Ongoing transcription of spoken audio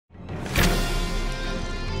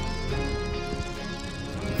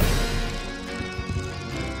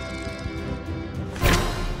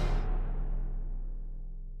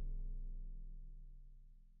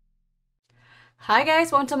Hi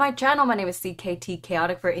guys, welcome to my channel. My name is CKT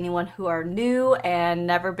Chaotic for anyone who are new and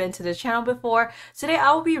never been to this channel before. Today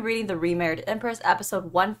I will be reading the Remarried Empress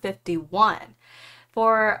episode 151.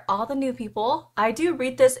 For all the new people, I do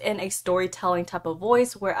read this in a storytelling type of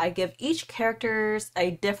voice where I give each characters a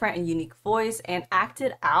different and unique voice and act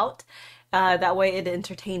it out. That way it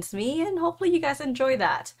entertains me and hopefully you guys enjoy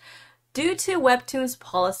that. Due to Webtoon's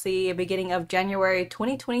policy beginning of January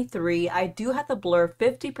 2023, I do have to blur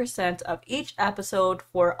 50% of each episode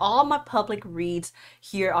for all my public reads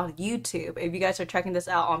here on YouTube. If you guys are checking this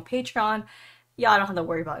out on Patreon, y'all don't have to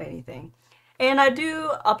worry about anything. And I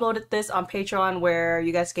do upload this on Patreon where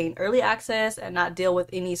you guys gain early access and not deal with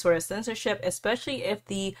any sort of censorship, especially if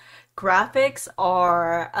the graphics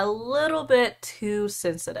are a little bit too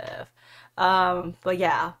sensitive. But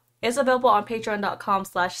yeah. It's available on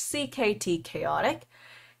patreon.com/cktchaotic.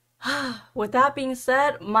 With that being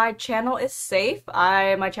said, my channel is safe.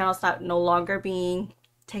 My channel is no longer being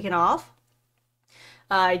taken off.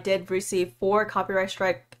 I did receive 4 copyright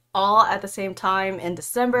strikes all at the same time in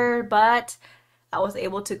December, but I was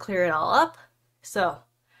able to clear it all up. So,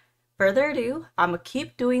 further ado, I'm gonna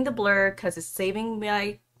keep doing the blur because it's saving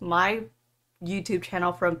my YouTube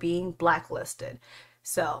channel from being blacklisted.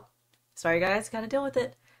 So, sorry guys, gotta deal with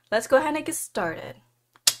it. Let's go ahead and get started.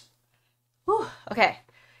 Whew, okay,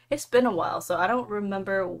 it's been a while, so I don't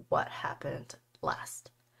remember what happened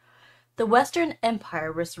last. The Western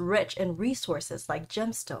Empire was rich in resources like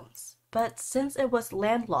gemstones, but since it was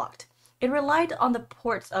landlocked, it relied on the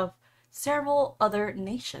ports of several other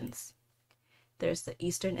nations. There's the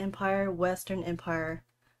Eastern Empire, Western Empire,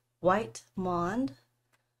 White Mond,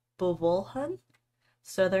 Bovolhan,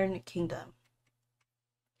 Southern Kingdom.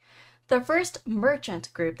 The first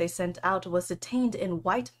merchant group they sent out was detained in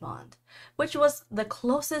Whitemond, which was the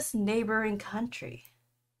closest neighboring country.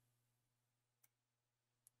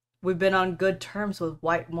 We've been on good terms with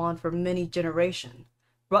Whitemond for many generations.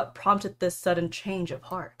 What prompted this sudden change of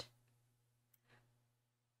heart?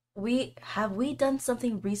 Have we done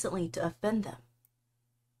something recently to offend them?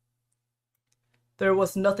 There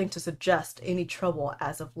was nothing to suggest any trouble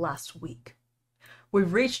as of last week.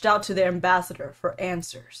 We've reached out to the ambassador for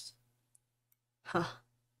answers.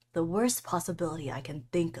 The worst possibility I can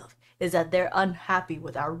think of is that they're unhappy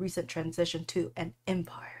with our recent transition to an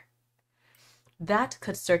empire. That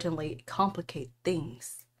could certainly complicate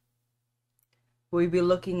things. We'd be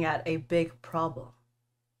looking at a big problem.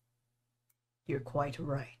 You're quite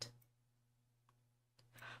right.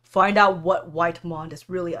 Find out what Whitemond is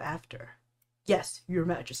really after. Yes, Your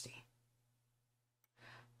Majesty.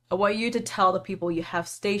 I want you to tell the people you have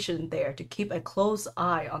stationed there to keep a close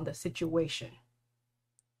eye on the situation.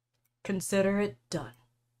 Consider it done.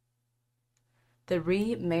 The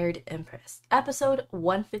Remarried Empress, episode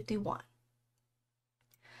 151.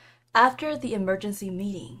 After the emergency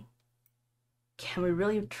meeting, can we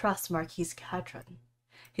really trust Marquis Catron?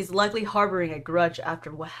 He's likely harboring a grudge after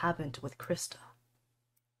what happened with Krista.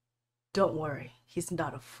 Don't worry, he's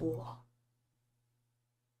not a fool.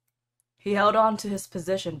 He held on to his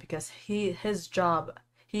position because he's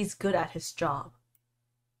good at his job.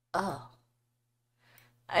 Oh.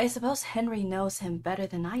 I suppose Henry knows him better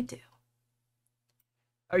than I do.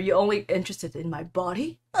 Are you only interested in my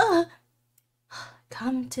body?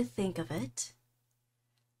 Come to think of it,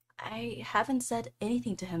 I haven't said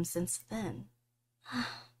anything to him since then.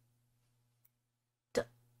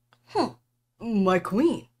 My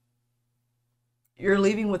queen. You're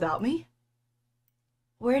leaving without me?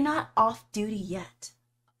 We're not off duty yet,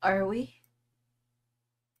 are we?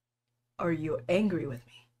 Are you angry with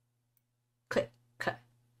me? Click, click.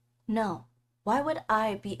 No, why would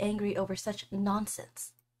I be angry over such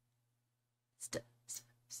nonsense?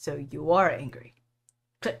 So you are angry.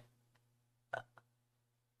 Click.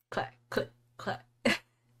 Clack, click, clack.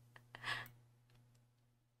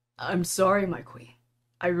 I'm sorry, my queen.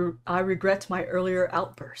 I regret my earlier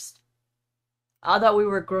outburst. I thought we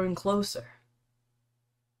were growing closer.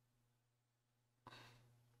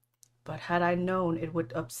 But had I known it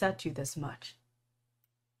would upset you this much,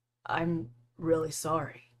 I'm really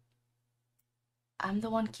sorry. I'm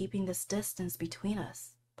the one keeping this distance between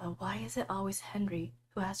us, but why is it always Henry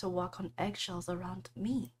who has to walk on eggshells around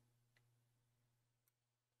me?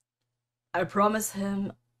 I promised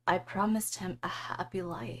him a happy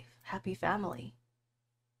life, happy family.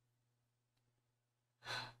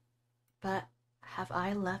 But have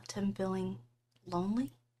I left him feeling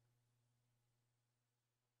lonely?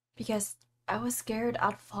 Because I was scared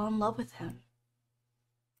I'd fall in love with him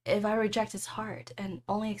if I reject his heart and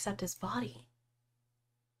only accept his body.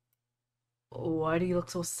 Why do you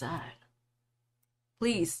look so sad?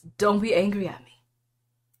 Please, don't be angry at me.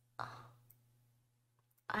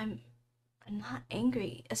 I'm not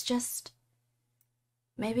angry. It's just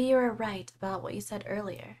maybe you were right about what you said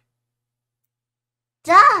earlier.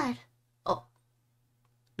 Dad! Oh,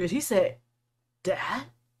 did he say Dad?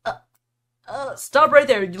 Stop right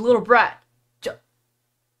there, you little brat.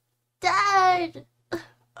 Dad!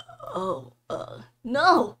 Oh,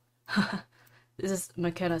 no. This is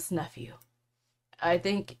McKenna's nephew. I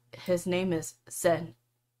think his name is Sen.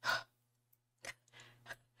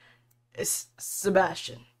 It's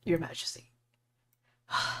Sebastian, Your Majesty.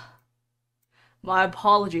 My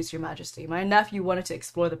apologies, Your Majesty. My nephew wanted to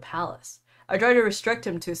explore the palace. I tried to restrict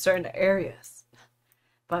him to certain areas,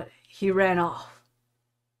 but he ran off.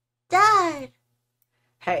 Dad!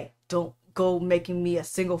 Hey, don't go making me a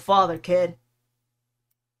single father, kid.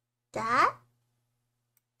 Dad?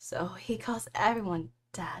 So he calls everyone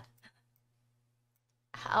Dad.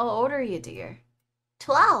 How old are you, dear?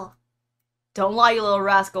 12. Don't lie, you little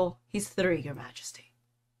rascal. He's 3, Your Majesty.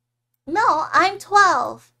 No, I'm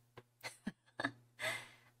 12.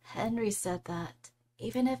 Henry said that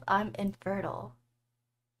even if I'm infertile,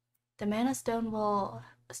 the Mana Stone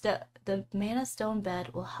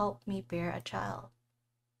bed will help me bear a child.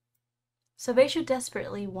 Sovieshu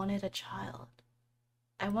desperately wanted a child.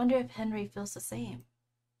 I wonder if Henry feels the same.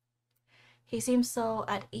 He seems so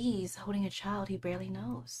at ease holding a child he barely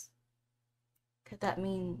knows. Could that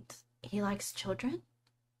mean he likes children?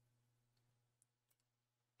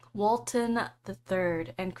 Walton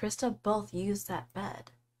III and Krista both used that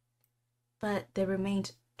bed, but they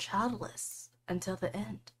remained childless until the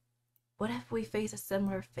end. What if we face a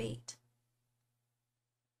similar fate?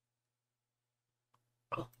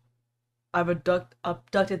 I've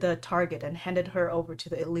abducted the target and handed her over to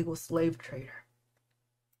the illegal slave trader.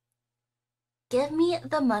 Give me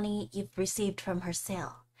the money you've received from her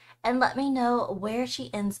sale, and let me know where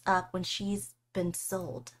she ends up when she's been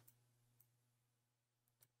sold.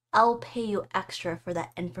 I'll pay you extra for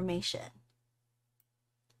that information.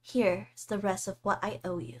 Here's the rest of what I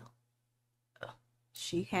owe you.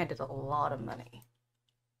 She handed a lot of money.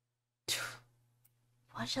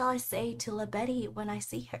 What shall I say to La Betty when I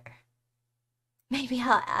see her? Maybe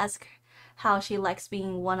I'll ask her how she likes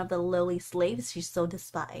being one of the lowly slaves she's so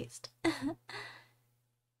despised.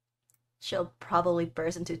 She'll probably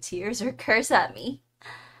burst into tears or curse at me.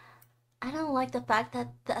 I don't like the fact that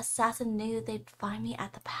the assassin knew they'd find me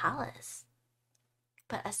at the palace.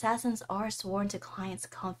 But assassins are sworn to clients'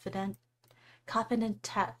 I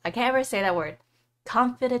can't ever say that word.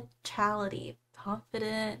 Confidentiality.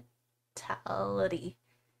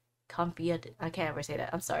 I can't ever say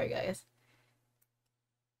that. I'm sorry, guys.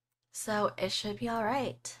 So it should be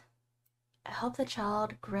alright. I hope the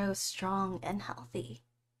child grows strong and healthy.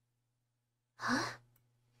 Huh?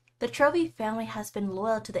 The Trophy family has been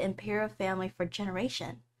loyal to the Imperial family for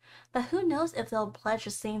generations, but who knows if they'll pledge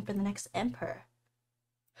the same for the next emperor.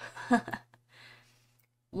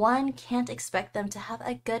 One can't expect them to have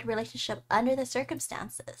a good relationship under the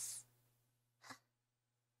circumstances.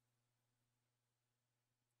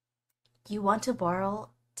 You want to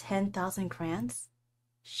borrow 10,000 crayons?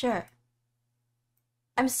 Sure.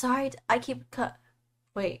 I'm sorry, I keep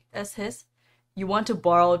Wait, that's his? You want to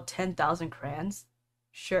borrow 10,000 crayons?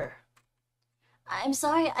 Sure. I'm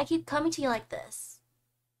sorry, I keep coming to you like this.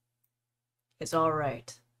 It's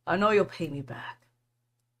alright. I know you'll pay me back.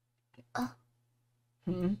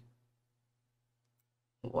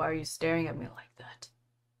 Why are you staring at me like that?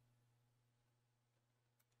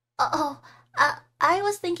 I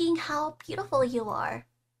was thinking how beautiful you are.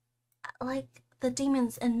 Like the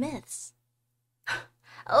demons in myths.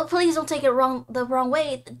 Oh, please don't take it the wrong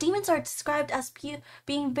way. The demons are described as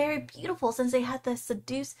being very beautiful since they had to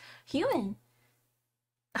seduce human.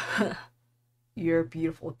 You're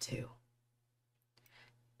beautiful too.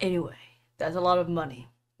 Anyway, that's a lot of money.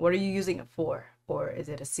 What are you using it for? Or is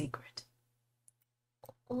it a secret?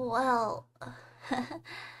 Well...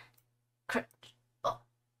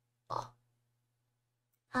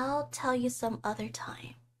 I'll tell you some other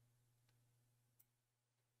time.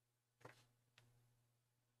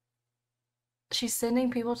 She's sending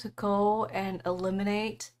people to go and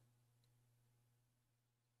eliminate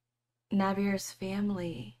Navier's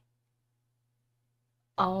family.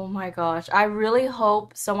 Oh my gosh. I really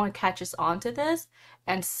hope someone catches on to this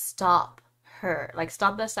and stop her. Like,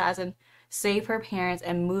 stop the assassin, save her parents,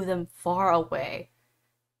 and move them far away.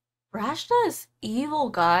 Rashta is evil,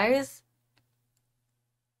 guys.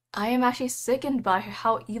 I am actually sickened by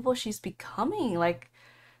how evil she's becoming. Like,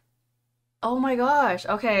 oh my gosh.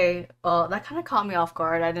 Okay, well, that kind of caught me off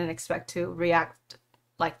guard. I didn't expect to react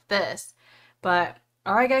like this. But,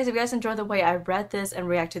 alright guys, if you guys enjoyed the way I read this and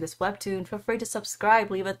react to this webtoon, feel free to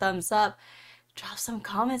subscribe, leave a thumbs up, drop some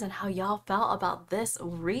comments on how y'all felt about this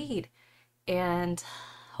read. And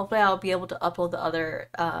hopefully I'll be able to upload the other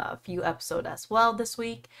few episodes as well this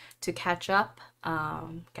week to catch up.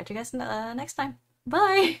 Catch you guys next time.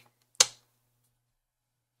 Bye!